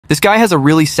This guy has a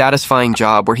really satisfying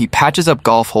job where he patches up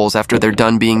golf holes after they're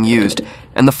done being used,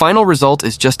 and the final result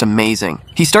is just amazing.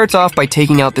 He starts off by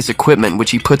taking out this equipment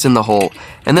which he puts in the hole,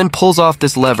 and then pulls off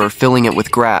this lever, filling it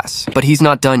with grass. But he's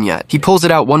not done yet. He pulls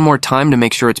it out one more time to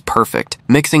make sure it's perfect,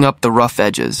 mixing up the rough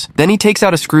edges. Then he takes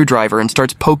out a screwdriver and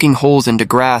starts poking holes into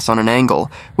grass on an angle,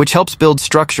 which helps build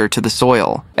structure to the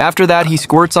soil. After that, he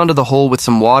squirts onto the hole with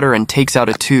some water and takes out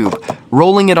a tube,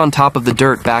 rolling it on top of the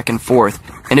dirt back and forth,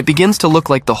 and it begins to look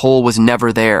like the hole was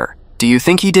never there. Do you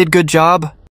think he did good job?